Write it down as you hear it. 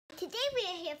today we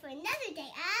are here for another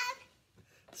day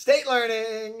of State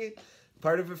Learning.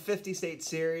 Part of a 50-state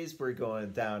series. We're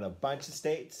going down a bunch of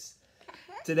states.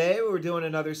 Today we're doing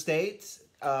another state.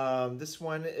 This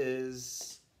one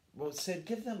is, well, Sid,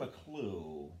 give them a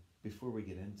clue before we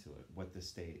get into it. What the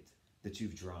state that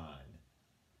you've drawn.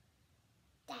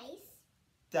 dice.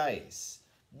 Dice.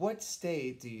 What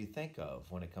state do you think of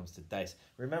when it comes to dice?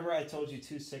 Remember I told you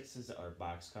 2 6s are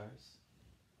boxcars?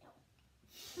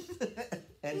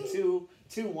 And two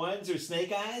 1s are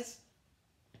snake eyes?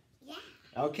 Yeah.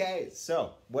 Okay,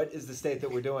 so what is the state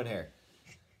that we're doing here?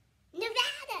 Nevada.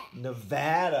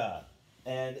 Nevada.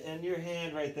 And in your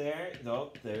hand right there,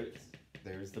 nope,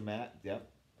 there's the map. Yep.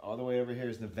 All the way over here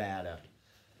is Nevada.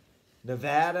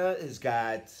 Nevada has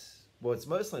got, well, it's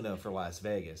mostly known for Las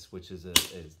Vegas, which is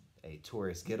a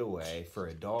tourist getaway for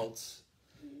adults.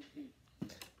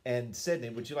 And Sydney,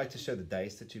 would you like to show the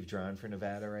dice that you've drawn for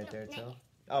Nevada right there, too?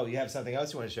 Oh, you have something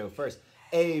else you want to show first.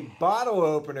 A bottle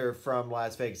opener from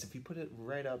Las Vegas. If you put it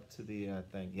right up to the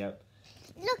thing, yep.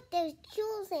 Look, there's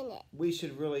jewels in it. We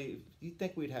should really, you'd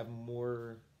think we'd have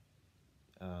more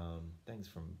things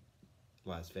from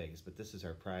Las Vegas, but this is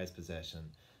our prized possession,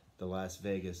 the Las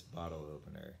Vegas bottle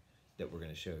opener that we're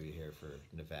going to show you here for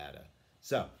Nevada.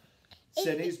 So,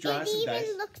 Sydney's drawing some dice. It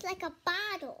even looks like a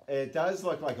bottle. It does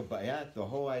look like a bottle, yeah, the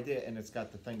whole idea, and it's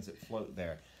got the things that float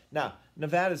there. Now,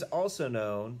 Nevada's also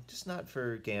known, just not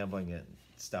for gambling and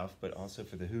stuff, but also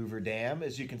for the Hoover Dam,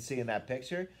 as you can see in that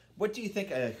picture. What do you think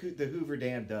the Hoover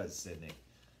Dam does, Sydney?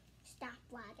 Stop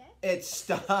water. It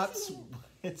stops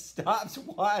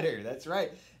water. That's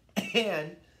right.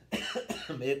 And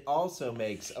it also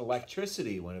makes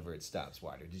electricity whenever it stops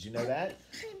water. Did you know that?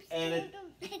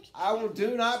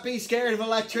 Do not be scared of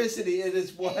electricity. It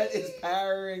is what is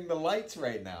powering the lights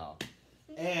right now.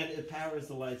 And it powers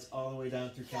the lights all the way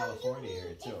down through California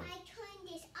here too. If I turn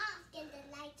this off, then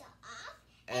the lights are off,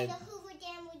 and the Hoover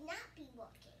Dam would not be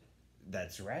working.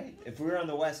 That's right. If we were on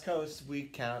the West Coast, we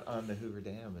count on the Hoover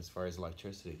Dam as far as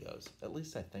electricity goes. At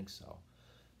least I think so.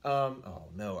 Oh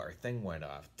no, our thing went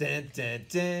off. Dun, dun,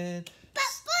 dun. But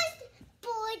first,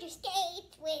 border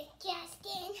states with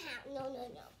Justin Howe. No.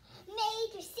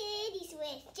 Major cities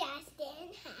with Justin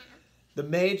Howe. The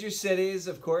major cities,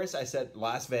 of course, I said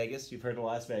Las Vegas. You've heard of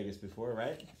Las Vegas before,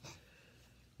 right?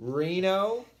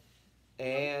 Reno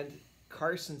and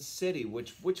Carson City.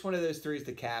 Which one of those three is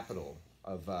the capital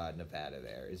of Nevada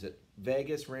there? Is it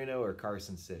Vegas, Reno, or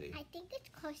Carson City? I think it's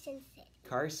Carson City.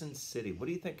 Carson City. What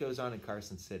do you think goes on in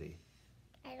Carson City?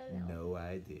 I don't know. No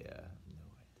idea.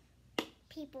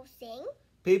 People sing.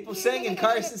 People sing in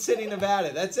Carson City,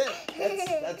 Nevada. That's it.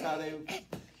 That's how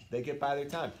they get by their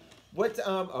time. What?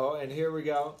 Oh, and here we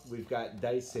go. We've got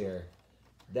dice here.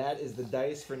 That is the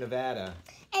dice for Nevada.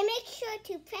 And make sure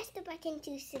to press the button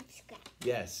to subscribe.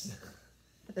 Yes.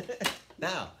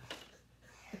 Now,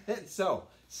 so,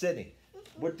 Sydney,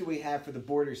 what do we have for the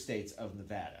border states of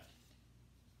Nevada?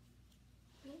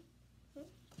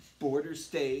 Border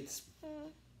states.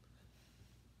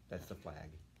 That's the flag.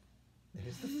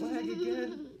 There's the flag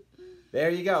again.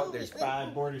 There you go. There's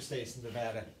 5 border states in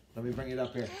Nevada. Let me bring it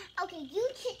up here. Okay, you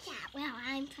chit-chat while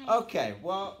I'm trying Okay,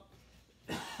 well,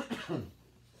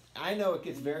 I know it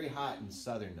gets very hot in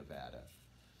southern Nevada.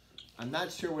 I'm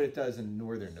not sure what it does in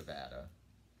northern Nevada.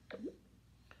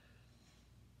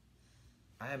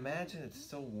 I imagine it's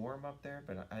still warm up there,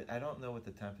 but I don't know what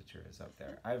the temperature is up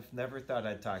there. I've never thought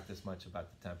I'd talk this much about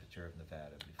the temperature of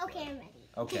Nevada before. Okay, I'm ready.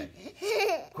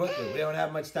 Okay. Quickly, we don't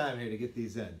have much time here to get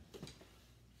these in.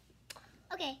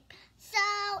 Okay, so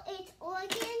it's Oregon,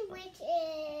 which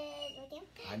is right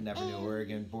there. I never knew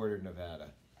Oregon bordered Nevada.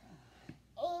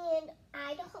 And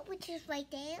Idaho, which is right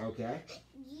there. Okay.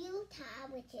 Utah,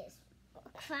 which is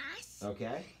across.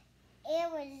 Okay.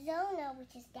 Arizona,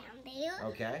 which is down there.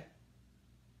 Okay.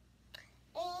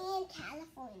 And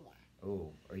California.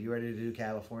 Oh, are you ready to do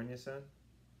California, son?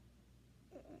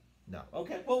 No.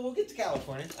 Okay, well, we'll get to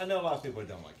California. I know a lot of people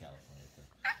don't like California.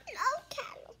 I love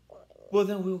California. Well,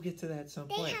 then we'll get to that at some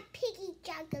They point. have piggy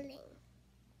juggling.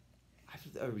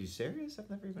 Are you serious? I've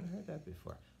never even heard that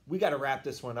before. We got to wrap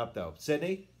this one up, though.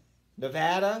 Sydney,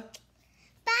 Nevada,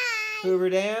 Bye. Hoover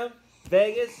Dam,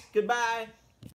 Vegas, goodbye.